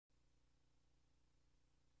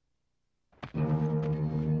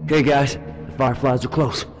Hey guys, the Fireflies are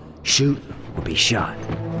close. Shoot or be shot.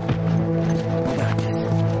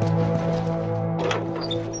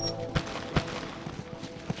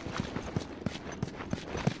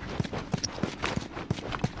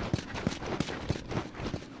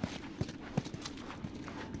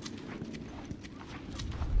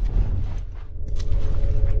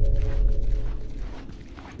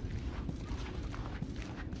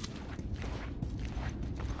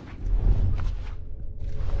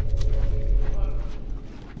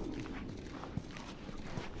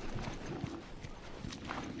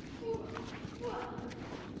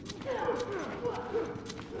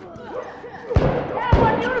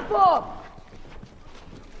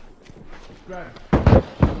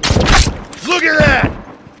 Look at that!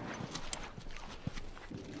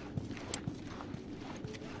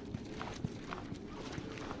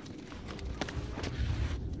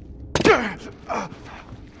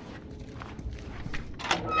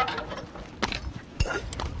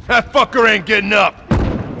 That fucker ain't getting up!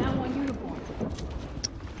 Down one uniform.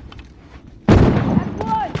 That's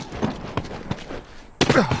one!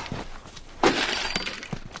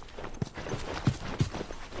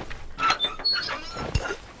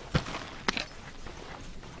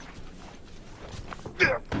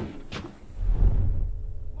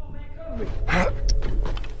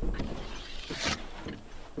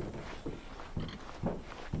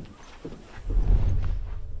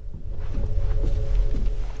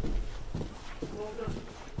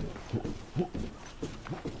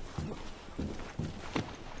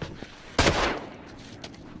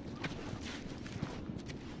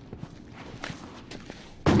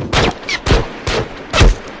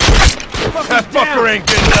 That fucker ain't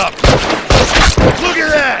getting up! Look at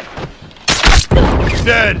that! He's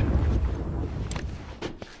dead!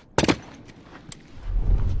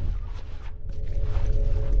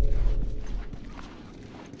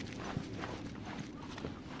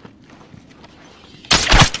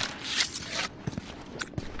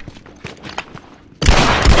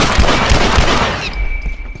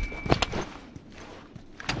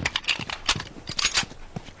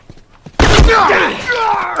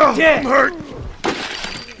 I'm hurt!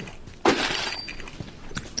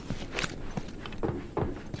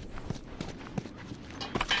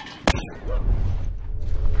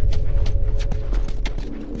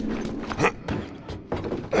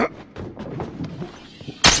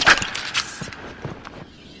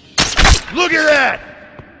 Look at that!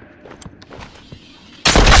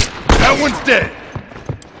 That one's dead!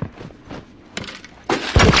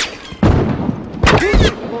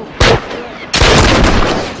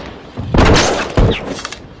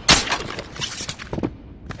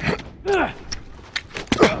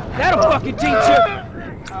 That'll fucking teach you!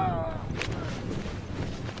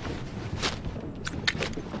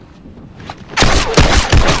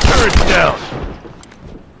 Turret's down!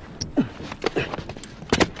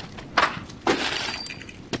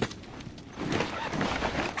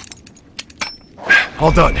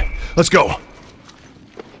 All done. Let's go.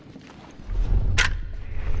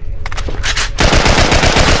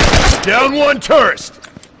 Down one tourist!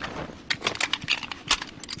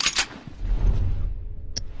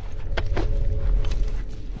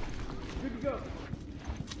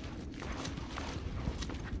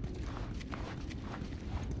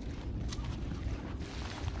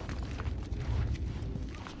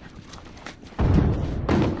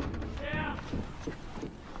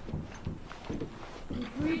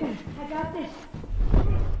 Breathing. I got this.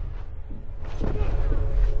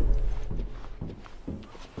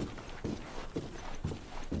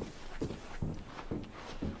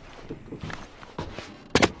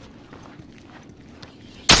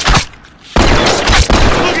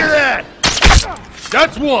 Look at that!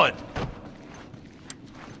 That's one!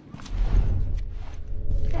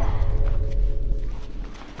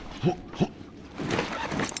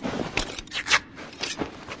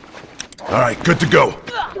 All right, good to go.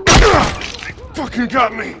 They fucking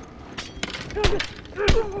got me.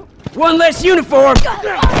 One less uniform!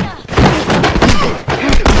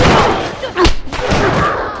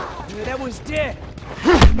 That one's dead.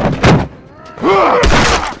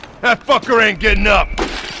 That fucker ain't getting up.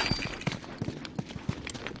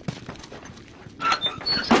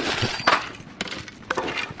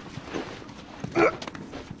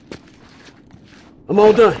 I'm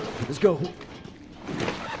all done. Let's go.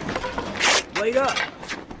 Wait up.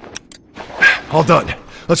 All done.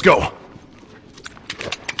 Let's go.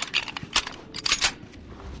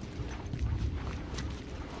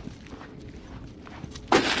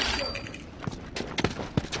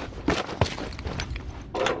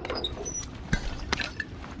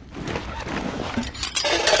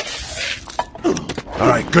 All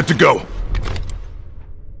right, good to go.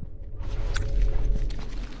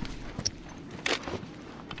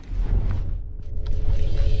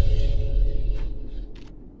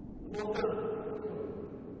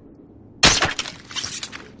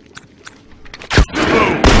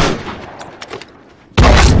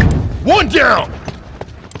 One down!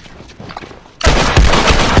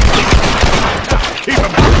 Keep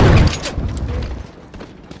him!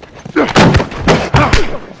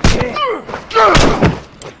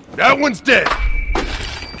 That one's dead!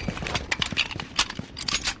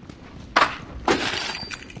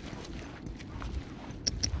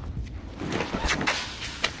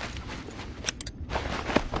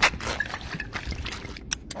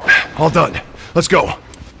 All done. Let's go.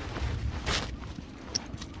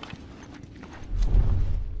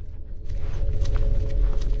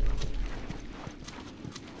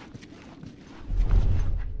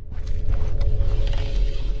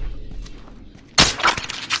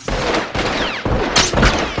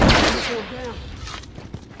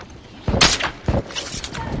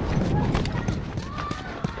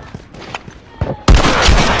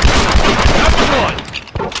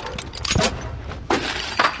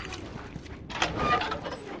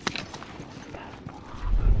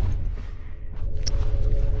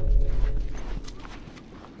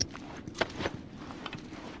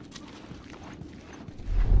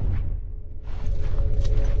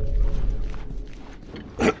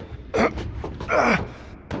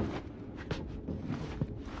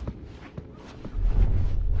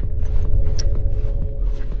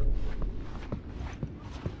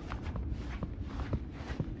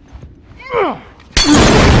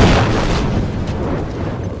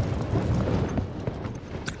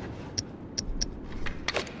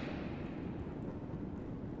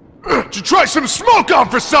 To try some smoke on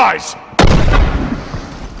for size!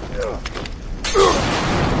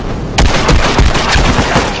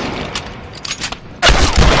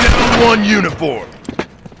 Down one uniform.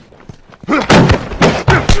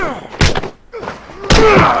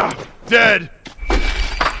 Dead.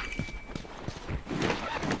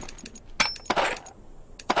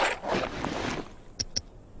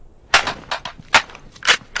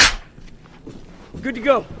 Good to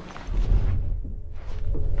go.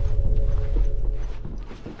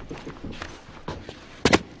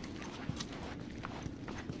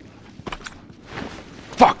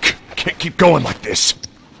 Fuck! Can't keep going like this.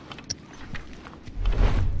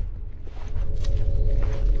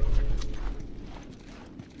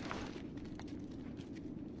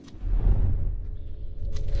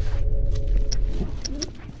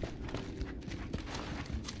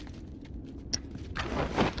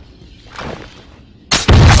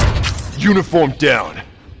 Uniform down.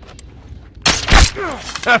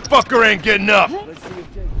 That fucker ain't getting up. Let's see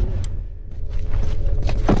if they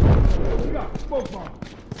We got smoke bomb.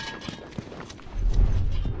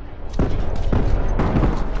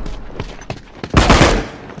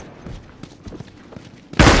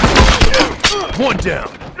 One down.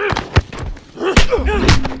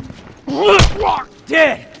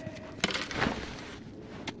 Dead!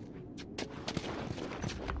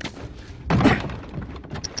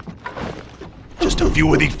 Just a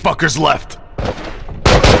few of these fuckers left.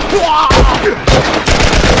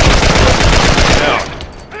 Down.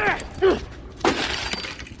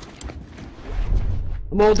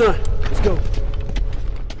 I'm all done. Let's go.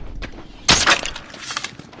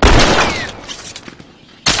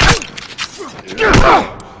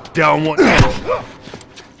 Down one.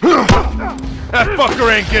 That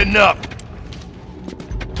fucker ain't getting up.